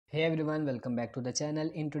Hey everyone, welcome back to the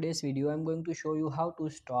channel. In today's video, I'm going to show you how to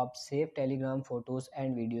stop save Telegram photos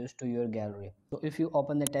and videos to your gallery. So if you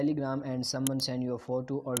open the Telegram and someone send you a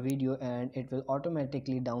photo or video and it will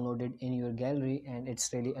automatically download it in your gallery and it's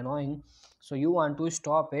really annoying. So you want to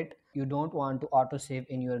stop it. You don't want to auto save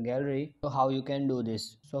in your gallery. So how you can do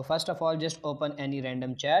this? So first of all, just open any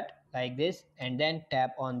random chat like this and then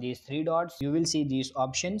tap on these three dots. You will see these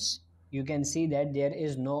options. You can see that there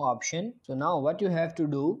is no option. So now what you have to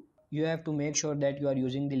do, you have to make sure that you are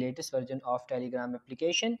using the latest version of Telegram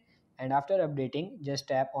application, and after updating just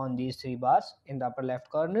tap on these three bars in the upper left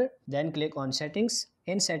corner, then click on settings.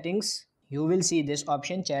 In settings you will see this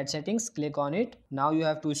option chat settings, click on it. Now you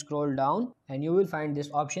have to scroll down and you will find this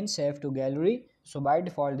option save to gallery. So by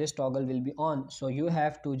default this toggle will be on, so you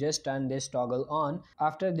have to just turn this toggle on.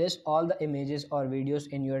 After this, all the images or videos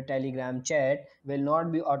in your Telegram chat will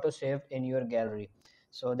not be auto saved in your gallery.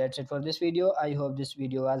 So that's it for this video. I hope this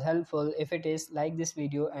video was helpful. If it is, like this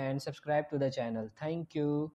video and subscribe to the channel. Thank you.